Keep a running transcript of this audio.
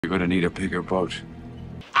You're gonna need a bigger boat.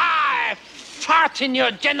 I fart in your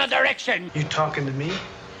general direction. You talking to me?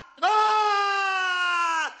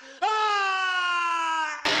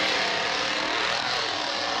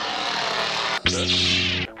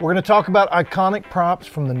 We're going to talk about iconic props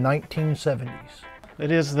from the 1970s.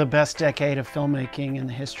 It is the best decade of filmmaking in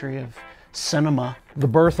the history of cinema. The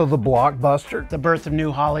birth of the blockbuster. The birth of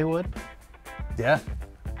New Hollywood. Yeah.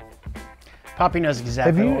 Poppy knows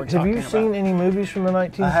exactly what we're talking about. Have you seen any movies from the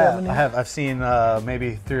 1970s? I have. I've seen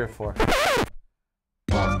maybe 3 or 4.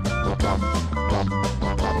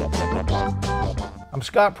 I'm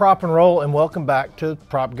Scott Prop and Roll, and welcome back to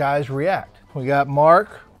Prop Guys React. We got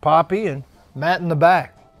Mark, Poppy, and Matt in the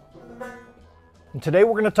back. And today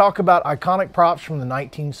we're going to talk about iconic props from the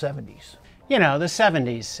 1970s. You know, the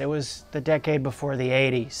 70s. It was the decade before the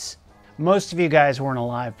 80s. Most of you guys weren't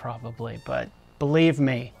alive probably, but believe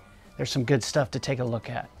me, there's some good stuff to take a look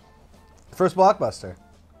at. First blockbuster.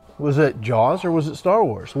 Was it Jaws or was it Star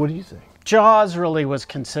Wars? What do you think? Jaws really was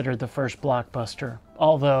considered the first blockbuster,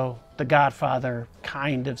 although The Godfather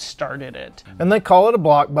kind of started it. And they call it a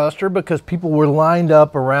blockbuster because people were lined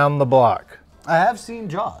up around the block. I have seen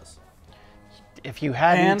Jaws. If you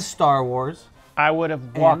hadn't, And Star Wars. I would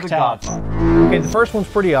have walked The out. Godfather. Okay, the first one's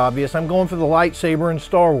pretty obvious. I'm going for the lightsaber in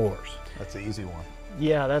Star Wars. That's the easy one.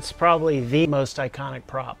 Yeah, that's probably the most iconic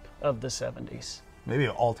prop of the 70s. Maybe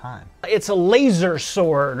of all time. It's a laser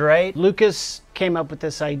sword, right? Lucas came up with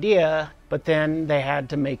this idea, but then they had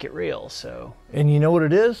to make it real, so. And you know what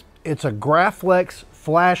it is? It's a Graflex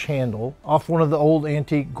flash handle off one of the old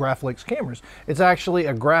antique Graflex cameras. It's actually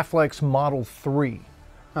a Graflex Model 3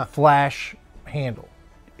 flash handle.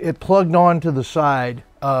 It plugged onto the side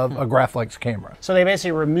of a Graflex camera. So they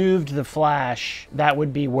basically removed the flash. That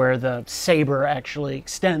would be where the saber actually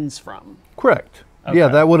extends from. Correct. Okay. Yeah,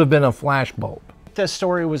 that would have been a flash bulb. The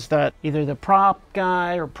story was that either the prop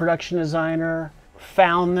guy or production designer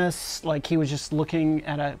found this, like he was just looking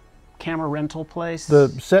at a camera rental place. The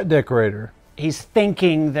set decorator. He's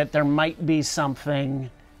thinking that there might be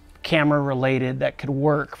something camera related that could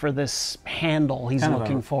work for this handle he's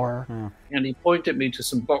looking for. Yeah. And he pointed me to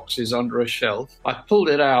some boxes under a shelf. I pulled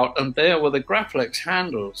it out and there were the Graflex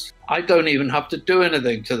handles. I don't even have to do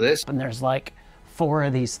anything to this. And there's like 4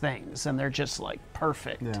 of these things and they're just like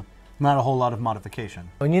perfect. Yeah. Not a whole lot of modification.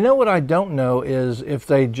 And you know what I don't know is if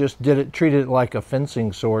they just treated it like a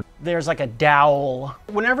fencing sword. There's like a dowel.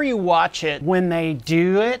 Whenever you watch it, when they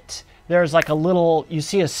do it, there's like a little, you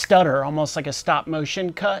see a stutter, almost like a stop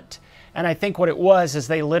motion cut. And I think what it was is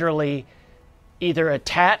they literally either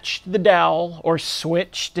attached the dowel or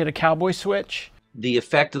did a cowboy switch. The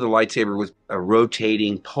effect of the lightsaber was a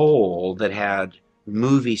rotating pole that had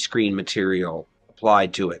movie screen material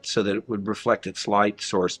applied to it so that it would reflect its light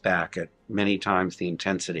source back at many times the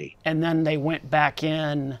intensity. And then they went back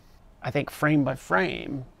in, I think frame by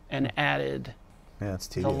frame, and added Yeah, it's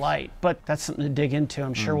the tedious. light. But that's something to dig into.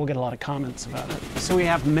 I'm sure we'll get a lot of comments about it. So we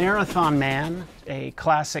have Marathon Man, a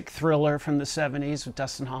classic thriller from the 70s with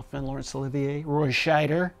Dustin Hoffman, Laurence Olivier, Roy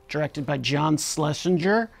Scheider, directed by John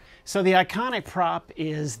Schlesinger. So the iconic prop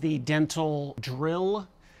is the dental drill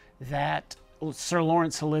that Sir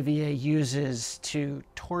Laurence Olivier uses to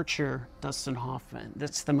torture Dustin Hoffman.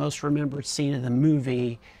 That's the most remembered scene of the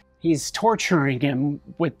movie. He's torturing him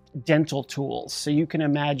with dental tools. So you can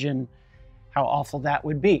imagine how awful that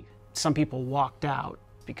would be. Some people walked out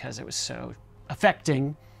because it was so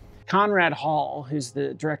affecting. Conrad Hall, who's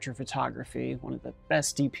the director of photography, one of the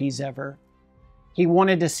best DPs ever, he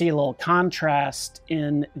wanted to see a little contrast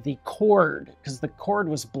in the cord because the cord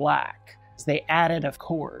was black. They added a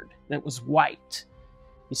cord that was white.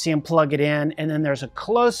 You see him plug it in, and then there's a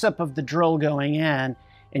close-up of the drill going in,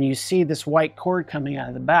 and you see this white cord coming out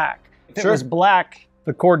of the back. If it was black,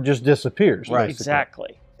 The cord just disappears. Right. basically.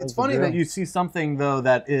 exactly. It's funny that you see something, though,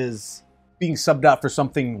 that is being subbed out for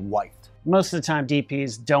something white. Most of the time,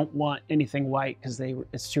 DPs don't want anything white because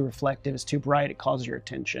it's too reflective, it's too bright, it calls your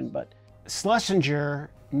attention. But Schlesinger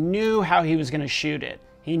knew how he was going to shoot it.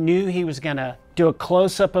 He knew he was going to do a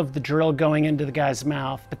close-up of the drill going into the guy's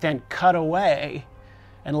mouth, but then cut away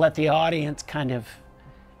and let the audience kind of,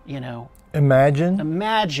 you know,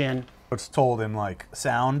 imagine. It's told in like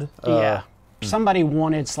sound. Yeah. Somebody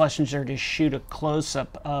wanted Schlesinger to shoot a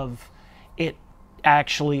close-up of it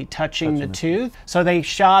actually touching the tooth. So they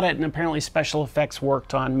shot it, and apparently special effects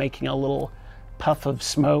worked on making a little puff of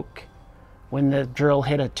smoke when the drill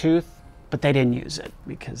hit a tooth, but they didn't use it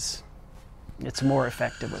because it's more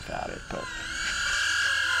effective without it. But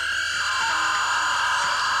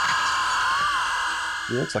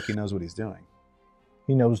He looks like he knows what he's doing.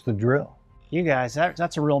 He knows the drill. you guys,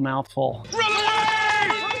 that's a real mouthful.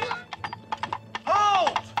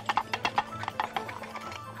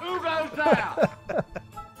 out there!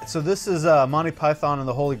 So this is Monty Python and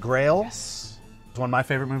the Holy Grail. Yes. It's one of my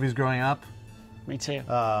favorite movies growing up. Me too.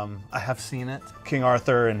 I have seen it. King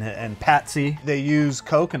Arthur and Patsy. They use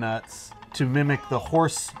coconuts to mimic the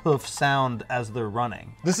horse hoof sound as they're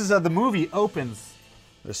running. This is how the movie opens.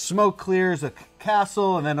 The smoke clears a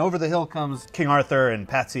castle, and then over the hill comes King Arthur and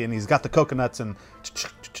Patsy, and he's got the coconuts, and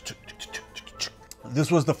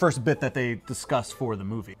this was the first bit that they discussed for the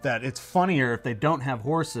movie. That it's funnier if they don't have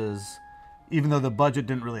horses, even though the budget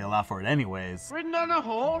didn't really allow for it anyways. Ridden on a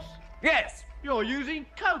horse? Yes. You're using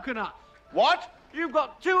coconuts. What? You've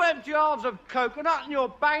got 2 empty halves of coconut and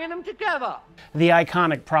you're banging them together. The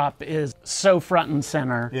iconic prop is so front and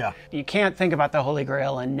center. Yeah. You can't think about the Holy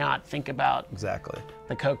Grail and not think about Exactly.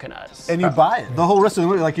 the coconuts. And you buy it. The whole rest of the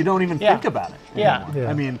movie, like you don't even Yeah. think about it. Yeah. anymore.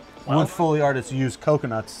 I mean, one Foley artist used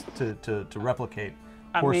coconuts to replicate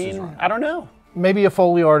horses. I don't know. Maybe a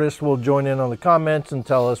Foley artist will join in on the comments and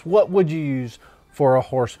tell us, what would you use for a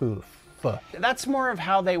horse hoof? That's more of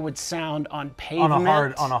how they would sound on pavement.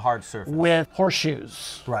 on a hard surface. With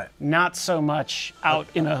horseshoes. Right. Not so much out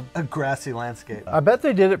in a... A grassy landscape. I bet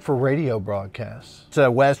they did it for radio broadcasts. It's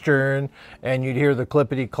a Western, and you'd hear the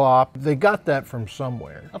clippity-clop. They got that from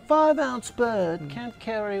somewhere. A 5-ounce bird can't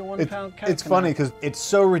carry a 1-pound coconut. It's funny because it's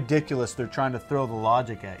so ridiculous they're trying to throw the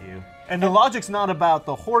logic at you. And the logic's not about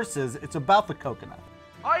the horses, it's about the coconut.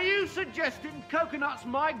 Are you suggesting coconuts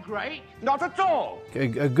migrate? Not at all. A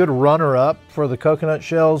good runner-up for the coconut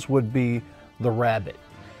shells would be the rabbit.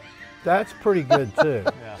 That's pretty good, too.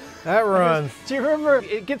 Yeah. That runs. Do you remember,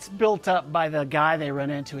 it gets built up by the guy they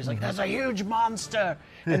run into. He's like, that's a huge monster.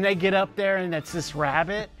 And they get up there and it's this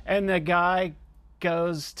rabbit. And the guy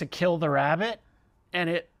goes to kill the rabbit and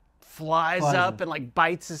it flies up and like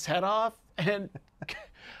bites his head off. And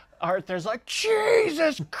Arthur's like,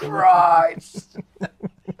 Jesus Christ!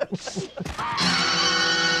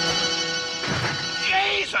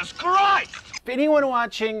 Jesus Christ! If anyone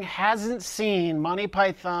watching hasn't seen Monty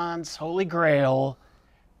Python's Holy Grail,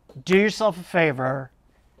 do yourself a favor,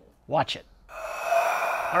 watch it.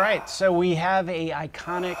 All right, so we have a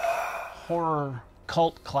iconic horror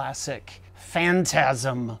cult classic,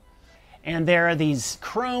 Phantasm. And there are these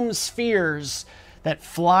chrome spheres that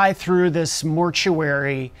fly through this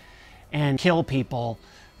mortuary and kill people.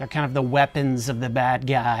 They're kind of the weapons of the bad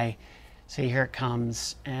guy. See, here it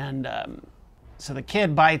comes. And so the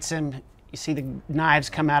kid bites him. You see the knives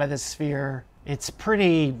come out of the sphere. It's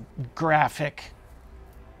pretty graphic.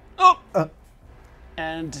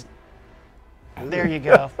 And there you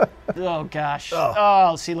go. Oh, gosh.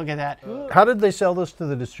 Oh, see, look at that. How did they sell this to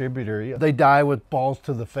the distributor? They die with balls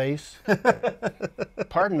to the face?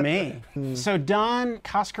 Pardon me. So Don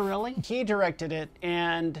Coscarelli, he directed it,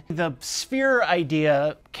 and the sphere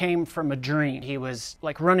idea came from a dream. He was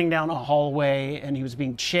like running down a hallway and he was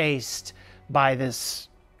being chased by this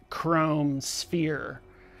chrome sphere.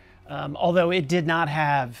 Although it did not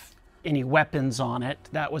have any weapons on it.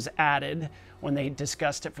 That was added when they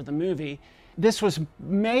discussed it for the movie. This was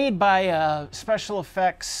made by a special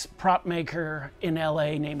effects prop maker in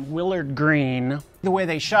LA named Willard Green. The way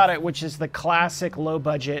they shot it, which is the classic low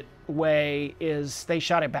budget way, is they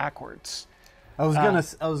shot it backwards. I was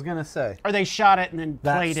gonna say. Or they shot it and then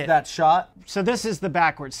played it. That shot? So this is the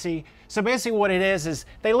backwards. See, so basically what it is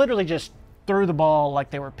they literally just threw the ball like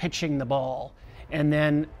they were pitching the ball. And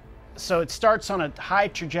then, so it starts on a high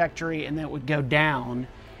trajectory and then it would go down.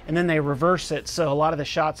 And then they reverse it, so a lot of the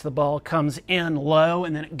shots, the ball comes in low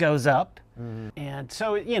and then it goes up. And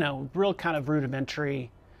so, you know, real kind of rudimentary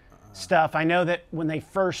stuff. I know that when they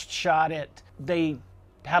first shot it, they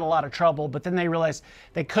had a lot of trouble, but then they realized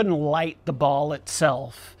they couldn't light the ball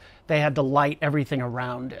itself. They had to light everything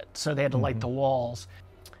around it, so they had to light the walls.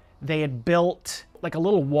 They had built like a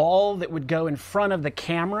little wall that would go in front of the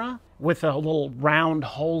camera with a little round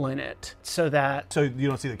hole in it, so that... So you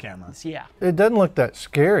don't see the camera? Yeah. It doesn't look that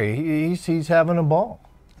scary. He's having a ball.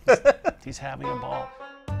 He's having a ball.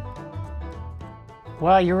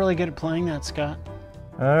 Wow, you're really good at playing that, Scott.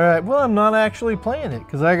 All right, well, I'm not actually playing it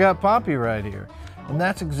because I got Poppy right here. And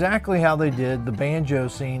that's exactly how they did the banjo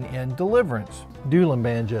scene in Deliverance, dueling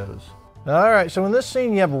banjos. All right, so in this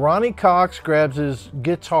scene, you have Ronnie Cox grabs his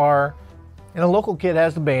guitar and a local kid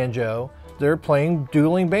has the banjo. They're playing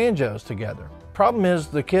dueling banjos together. Problem is,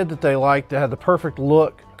 the kid that they liked that had the perfect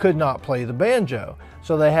look could not play the banjo.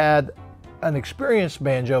 So they had an experienced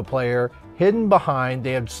banjo player hidden behind.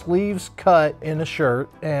 They had sleeves cut in a shirt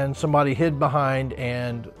and somebody hid behind,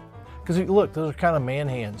 and because look, those are kind of man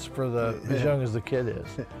hands for as young as the kid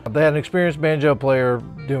is. They had an experienced banjo player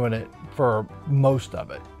doing it for most of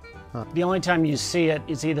it. The only time you see it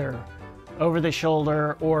is either over the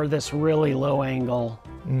shoulder or this really low angle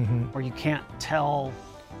or you can't tell.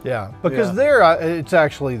 Yeah, because there it's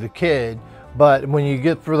actually the kid, but when you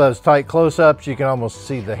get for those tight close-ups, you can almost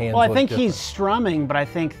see the hands. Well, I look think different. he's strumming, but I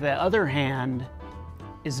think the other hand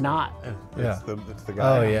is not. It's the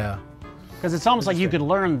guy. Oh yeah. Because it's almost like you could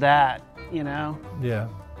learn that, you know? Yeah.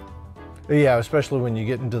 Yeah, especially when you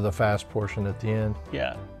get into the fast portion at the end.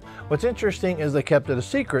 Yeah. What's interesting is they kept it a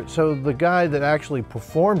secret, so the guy that actually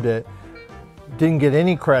performed it didn't get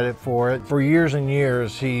any credit for it. For years and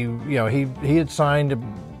years, he had signed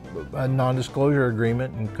a non-disclosure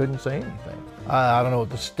agreement and couldn't say anything. I don't know what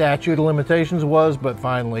the statute of limitations was, but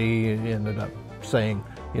finally he ended up saying,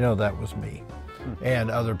 that was me. And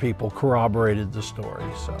other people corroborated the story,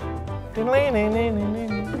 so.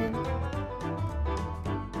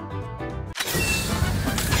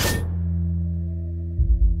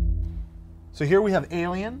 So here we have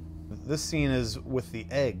Alien. This scene is with the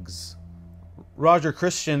eggs. Roger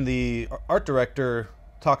Christian, the art director,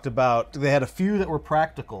 talked about they had a few that were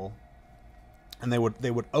practical, and they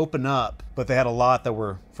would open up, but they had a lot that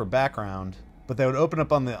were for background. But they would open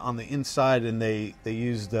up on the inside, and they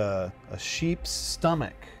used a sheep's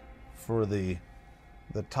stomach for the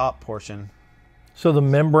top portion. So the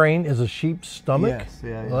membrane is a sheep's stomach? Yes,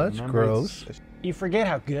 yeah. Well, that's gross. You forget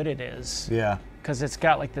how good it is. Yeah. Because it's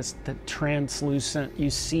got like the translucent, you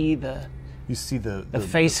see the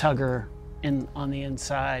face hugger on the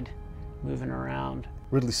inside moving around.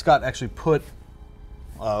 Ridley Scott actually put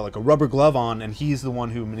like a rubber glove on, and he's the one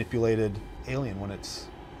who manipulated Alien when it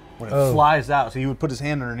flies out. So he would put his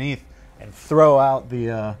hand underneath and throw out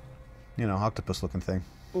the octopus looking thing.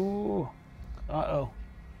 Ooh. Uh-oh.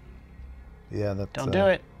 Yeah, that's Don't do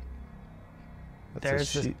it.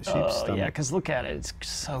 There's There's sheep's oh, stomach. yeah, because look at it. It's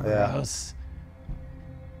so Yeah. gross.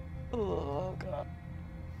 Oh, God.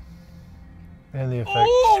 And the effects.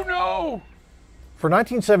 Oh, no! For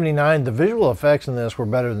 1979, the visual effects in this were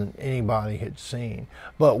better than anybody had seen.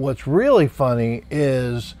 But what's really funny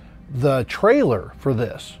is the trailer for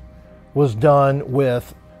this was done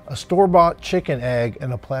with a store-bought chicken egg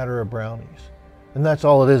and a platter of brownies. And that's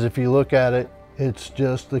all it is. If you look at it, it's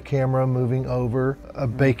just the camera moving over a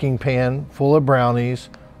baking pan full of brownies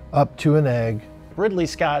up to an egg. Ridley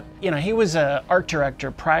Scott, he was an art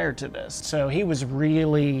director prior to this, so he was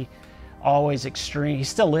really always he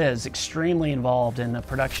still is extremely involved in the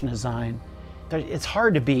production design. It's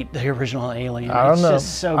hard to beat the original Alien. I don't know. It's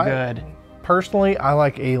just so good. Personally, I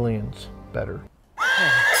like Aliens better.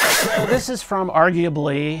 So this is from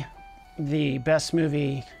arguably the best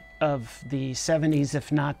movie of the 70s,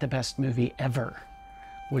 if not the best movie ever,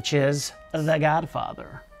 which is The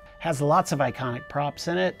Godfather. Has lots of iconic props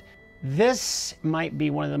in it. This might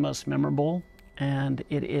be one of the most memorable, and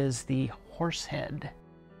it is the horse head.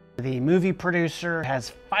 The movie producer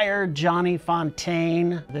has fired Johnny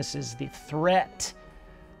Fontaine. This is the threat.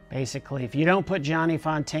 Basically, if you don't put Johnny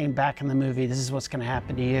Fontaine back in the movie, this is what's going to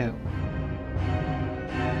happen to you.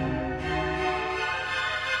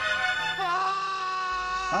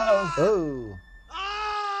 Uh-oh.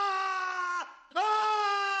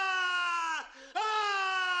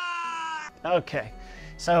 Oh. Okay,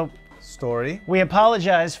 so Story. we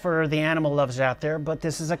apologize for the animal lovers out there, but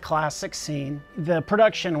this is a classic scene. The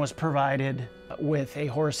production was provided with a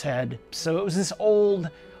horse head. So it was this old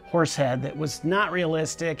horse head that was not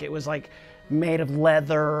realistic. It was like made of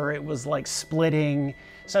leather. It was like splitting.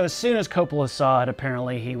 So as soon as Coppola saw it,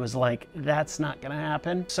 apparently he was like, that's not gonna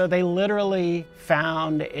happen. So they literally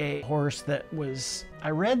found a horse that was, I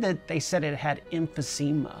read that they said it had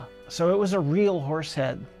emphysema. So it was a real horse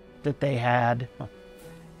head that they had.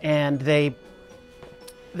 And they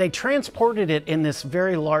transported it in this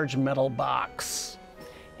very large metal box.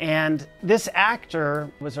 And this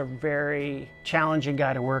actor was a very challenging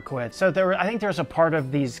guy to work with. So I think there was a part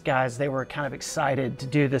of these guys, they were kind of excited to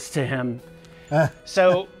do this to him.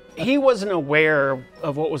 So he wasn't aware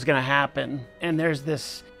of what was gonna happen. And there's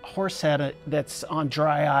this horse head that's on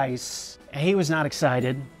dry ice. And he was not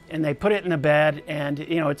excited. And they put it in the bed, and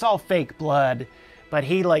it's all fake blood. But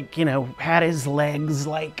he had his legs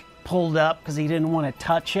pulled up because he didn't want to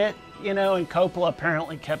touch it, and Coppola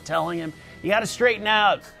apparently kept telling him, you got to straighten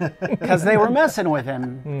out, because they were messing with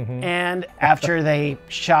him. Mm-hmm. And after they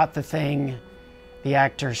shot the thing, the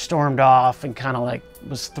actor stormed off and kind of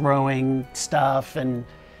was throwing stuff, and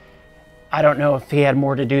I don't know if he had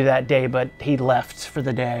more to do that day, but he left for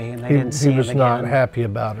the day and they didn't see him again. He was not happy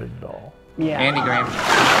about it at all. Yeah. Andy Graham.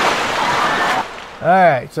 All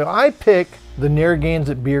right, so I pick the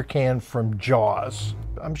Narragansett beer can from Jaws.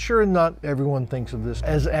 I'm sure not everyone thinks of this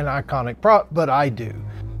as an iconic prop, but I do.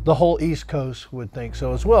 The whole East Coast would think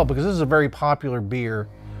so as well, because this is a very popular beer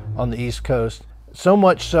on the East Coast. So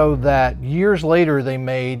much so that years later they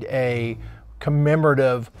made a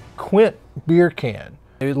commemorative Quint beer can.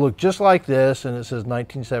 It looked just like this, and it says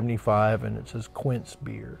 1975, and it says Quint's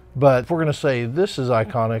beer. But if we're going to say this is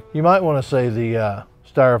iconic, you might want to say the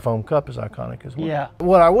styrofoam cup is iconic as well. Yeah.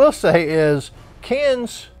 What I will say is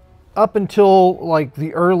cans up until like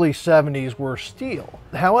the early 70s were steel.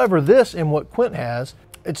 However, this and what Quint has,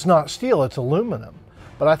 it's not steel, it's aluminum.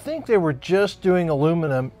 But I think they were just doing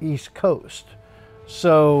aluminum East Coast.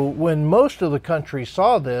 So when most of the country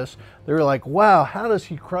saw this, they were like, wow, how does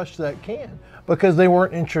he crush that can? Because they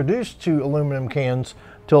weren't introduced to aluminum cans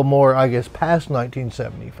till more, I guess, past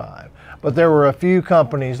 1975. But there were a few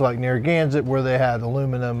companies like Narragansett where they had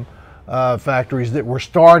aluminum factories that were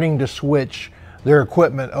starting to switch their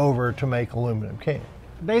equipment over to make aluminum cans.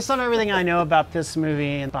 Based on everything I know about this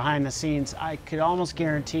movie and behind the scenes, I could almost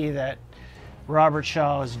guarantee that Robert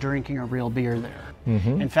Shaw was drinking a real beer there.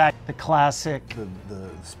 In fact, the classic... The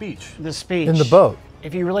speech. The speech. In the boat.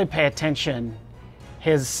 If you really pay attention,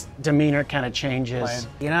 his demeanor kind of changes.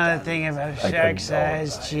 You know the thing about a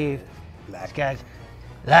shark-sized chief? It's got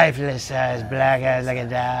lifeless eyes, black eyes like a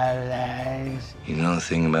doll's eyes. You know the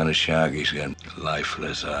thing about a shark? He's got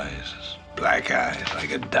lifeless eyes, black eyes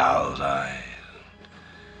like a doll's eyes.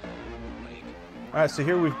 All right, so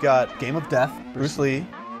here we've got Game of Death, Bruce Lee.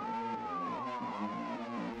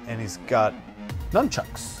 And he's got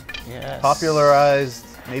nunchucks. Yes. Popularized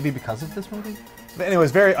maybe because of this movie? But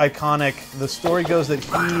anyways, very iconic. The story goes that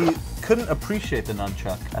he couldn't appreciate the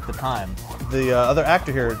nunchuck at the time. The other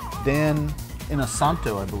actor here, Dan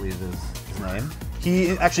Inosanto, I believe is his name,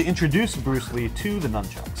 he actually introduced Bruce Lee to the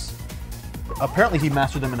nunchucks. Apparently he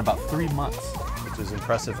mastered them in about 3 months, which is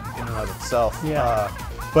impressive in and of itself. Yeah.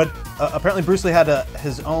 But apparently Bruce Lee had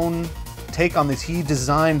his own take on this. He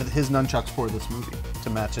designed his nunchucks for this movie to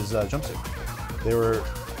match his jumpsuit.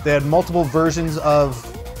 They had multiple versions of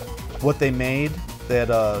what they made. They had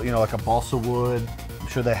like a balsa wood. I'm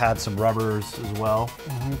sure they had some rubbers as well.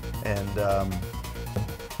 And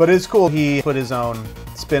but it's cool. He put his own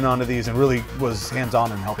spin onto these and really was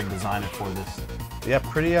hands-on in helping design it for this. Yeah,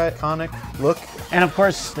 pretty iconic look. And of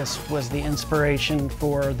course, this was the inspiration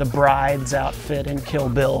for the bride's outfit in Kill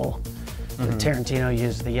Bill. Tarantino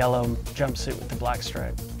used the yellow jumpsuit with the black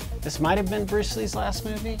stripe. This might have been Bruce Lee's last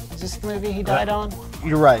movie. Is this the movie he died on?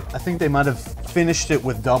 You're right. I think they might have finished it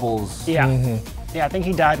with doubles. Yeah. Yeah, I think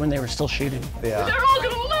he died when they were still shooting. Yeah. They're all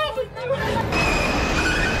gonna laugh at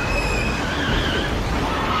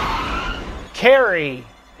you. Carrie,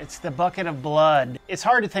 it's the bucket of blood. It's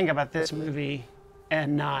hard to think about this movie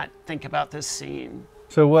and not think about this scene.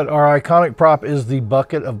 So what our iconic prop is the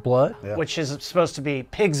bucket of blood? Yeah. Which is supposed to be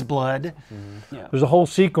pig's blood. Yeah. There's a whole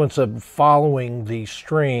sequence of following the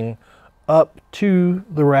string up to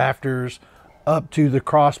the rafters, up to the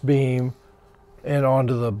cross beam, and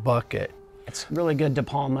onto the bucket. It's really good De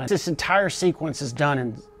Palma. This entire sequence is done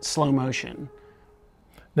in slow motion.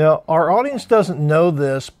 Now, our audience doesn't know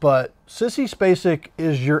this, but Sissy Spacek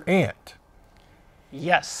is your aunt.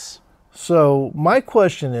 Yes. So my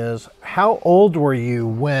question is, how old were you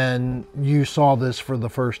when you saw this for the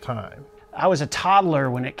first time? I was a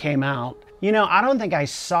toddler when it came out. You know, I don't think I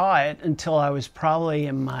saw it until I was probably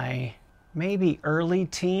in my maybe early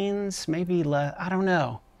teens, maybe I don't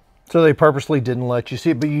know. So they purposely didn't let you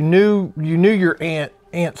see it, but you knew your Aunt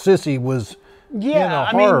Sissy was in a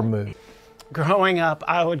horror movie. Growing up,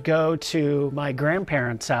 I would go to my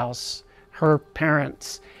grandparents' house, her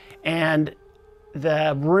parents, and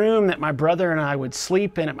the room that my brother and I would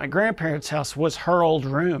sleep in at my grandparents' house was her old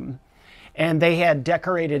room. And they had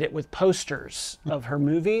decorated it with posters of her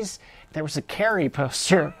movies. There was a Carrie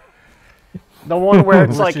poster. The one where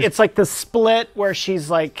it's like the split where she's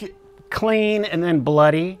like clean and then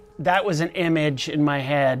bloody. That was an image in my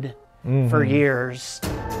head for years.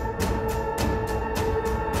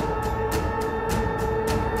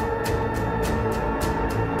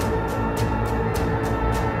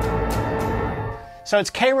 So it's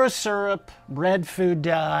Karo syrup, red food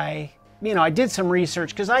dye. You know, I did some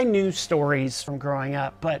research because I knew stories from growing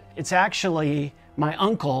up, but it's actually my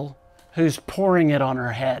uncle who's pouring it on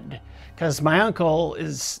her head. Because my uncle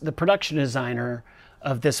is the production designer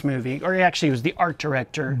of this movie, or he actually was the art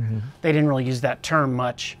director. They didn't really use that term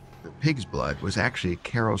much. The pig's blood was actually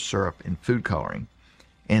Karo syrup in food coloring.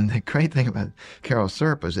 And the great thing about Karo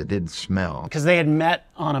syrup is it didn't smell. Because they had met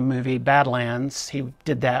on a movie, Badlands. He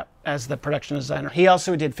did that as the production designer. He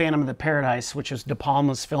also did Phantom of the Paradise, which was De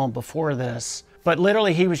Palma's film before this. But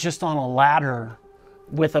literally he was just on a ladder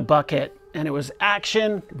with a bucket and it was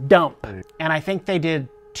action, dump. And I think they did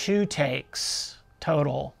 2 takes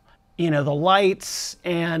total. you know, the lights,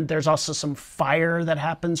 and there's also some fire that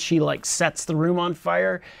happens. She like sets the room on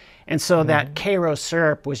fire. And so that Karo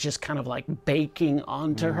syrup was just kind of like baking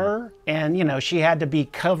onto her. And, you know, she had to be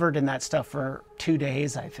covered in that stuff for 2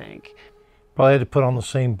 days, I think. Probably had to put on the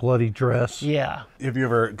same bloody dress. Yeah. Have you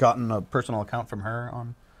ever gotten a personal account from her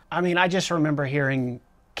on? I mean, I just remember hearing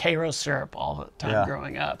Karo syrup all the time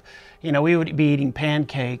growing up. You know, we would be eating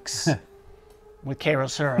pancakes with Karo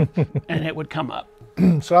syrup, and it would come up.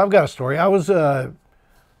 So I've got a story. I was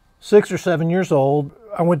 6 or 7 years old.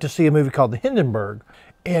 I went to see a movie called The Hindenburg,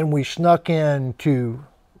 and we snuck into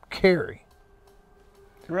Carrie.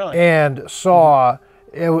 Really? And saw,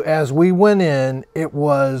 as we went in, it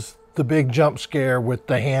was the big jump scare with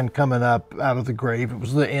the hand coming up out of the grave. It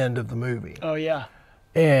was the end of the movie. Oh, yeah.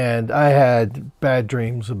 And I had bad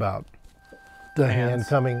dreams about the hand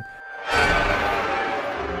coming.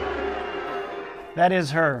 That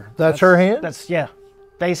is her. That's her hand? That's, yeah.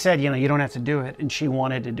 They said, you know, you don't have to do it, and she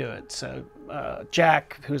wanted to do it. So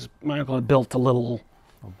Jack, who's my uncle, had built a little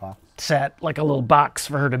set, like a little box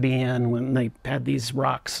for her to be in when they had these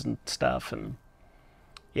rocks and stuff, and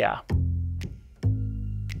yeah.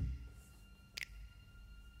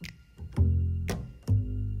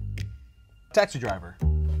 Taxi Driver.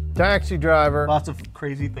 Taxi Driver. Lots of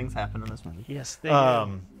crazy things happen in this movie. Yes, they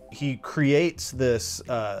do. He creates this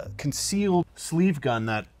concealed sleeve gun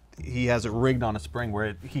that he has it rigged on a spring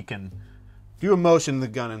where he can do a motion, the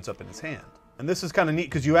gun ends up in his hand. And this is kind of neat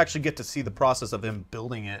because you actually get to see the process of him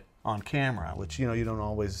building it on camera, which, you know, you don't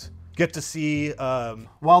always get to see. Wild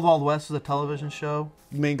Wild West is a television show.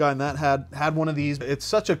 The main guy in that had one of these. It's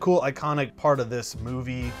such a cool, iconic part of this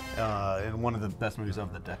movie and one of the best movies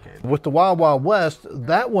of the decade. With the Wild Wild West,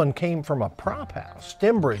 that one came from a prop house,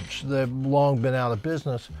 Stembridge. They've long been out of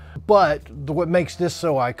business. But what makes this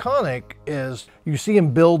so iconic is you see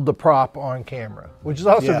him build the prop on camera, which is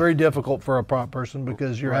also very difficult for a prop person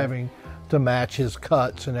because you're having to match his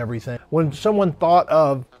cuts and everything. When someone thought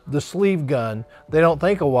of the sleeve gun, they don't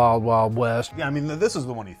think of Wild Wild West. Yeah, I mean, this is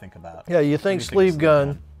the one you think about. Yeah, you think sleeve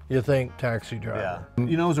gun, you think Taxi Driver. Yeah.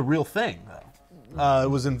 You know, it was a real thing, though. It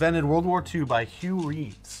was invented World War II by Hugh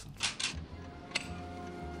Reeves.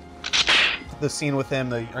 The scene with him,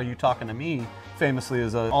 the Are You Talking to Me, famously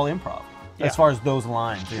is all improv. As far as those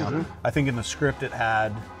lines, you know. I think in the script it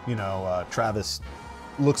had, you know, Travis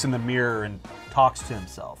looks in the mirror and talks to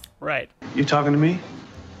himself. Right. You talking to me?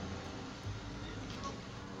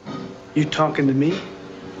 You talking to me?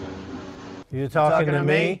 You talking to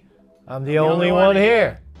me? I'm the only one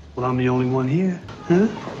here. Well, I'm the only one here, huh?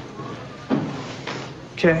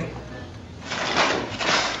 Okay.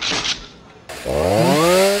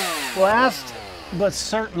 Last, but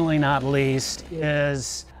certainly not least,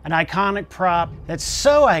 is an iconic prop that's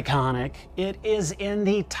so iconic, it is in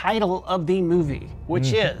the title of the movie,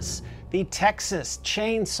 which is the Texas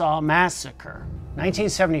Chainsaw Massacre.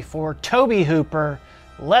 1974, Tobe Hooper,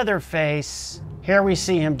 Leatherface. Here we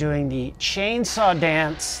see him doing the chainsaw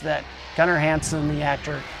dance that Gunnar Hansen, the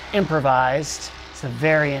actor, improvised. It's the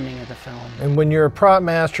very ending of the film. And when you're a prop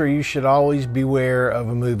master, you should always beware of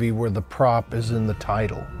a movie where the prop is in the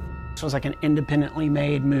title. This was like an independently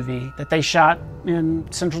made movie that they shot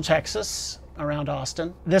in Central Texas, around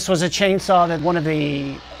Austin. This was a chainsaw that one of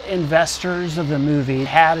the investors of the movie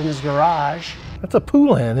had in his garage. That's a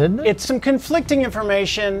Poulan, isn't it? It's some conflicting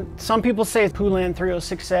information. Some people say it's Poulan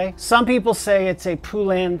 306A. Some people say it's a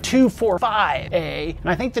Poulan 245A. And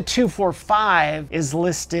I think the 245 is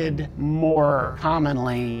listed more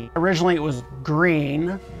commonly. Originally it was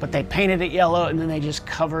green, but they painted it yellow and then they just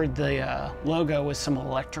covered the logo with some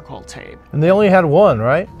electrical tape. And they only had one,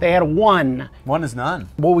 right? They had one. One is none.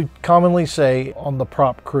 What we commonly say on the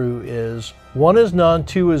prop crew is, one is none,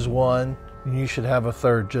 two is one, and you should have a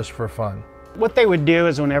third just for fun. What they would do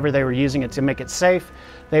is whenever they were using it to make it safe,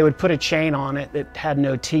 they would put a chain on it that had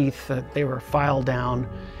no teeth, that they were filed down,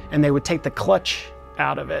 and they would take the clutch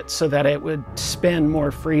out of it so that it would spin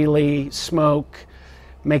more freely, smoke,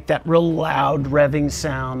 make that real loud revving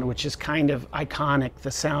sound, which is kind of iconic,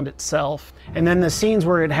 the sound itself. And then the scenes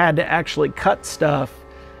where it had to actually cut stuff,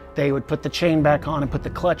 they would put the chain back on and put the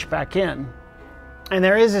clutch back in. And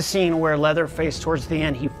there is a scene where Leatherface, towards the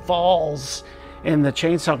end, he falls and the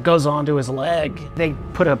chainsaw goes onto his leg. They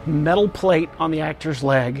put a metal plate on the actor's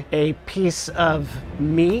leg, a piece of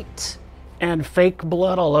meat and fake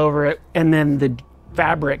blood all over it, and then the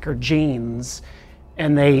fabric or jeans.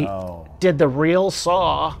 And they did the real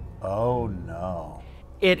saw. Oh no.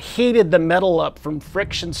 It heated the metal up from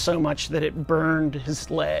friction so much that it burned his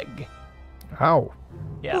leg. Ow.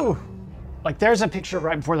 Yeah. Ooh. Like there's a picture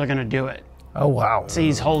right before they're gonna do it. Oh, wow. See,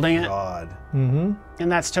 he's holding it. God. Mm-hmm.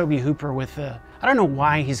 And that's Toby Hooper with the, I don't know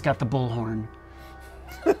why he's got the bullhorn.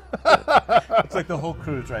 It's like the whole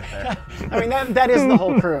crew's right there. I mean, that is the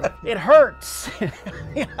whole crew. It hurts.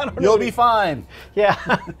 You'll be fine. Yeah.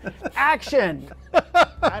 Action.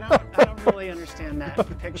 I don't really understand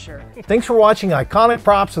that picture. Thanks for watching Iconic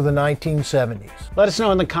Props of the 1970s. Let us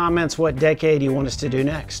know in the comments what decade you want us to do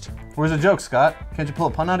next. Where's the joke, Scott? Can't you pull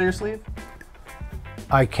a pun out of your sleeve?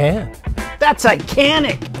 I can. That's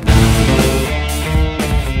iconic.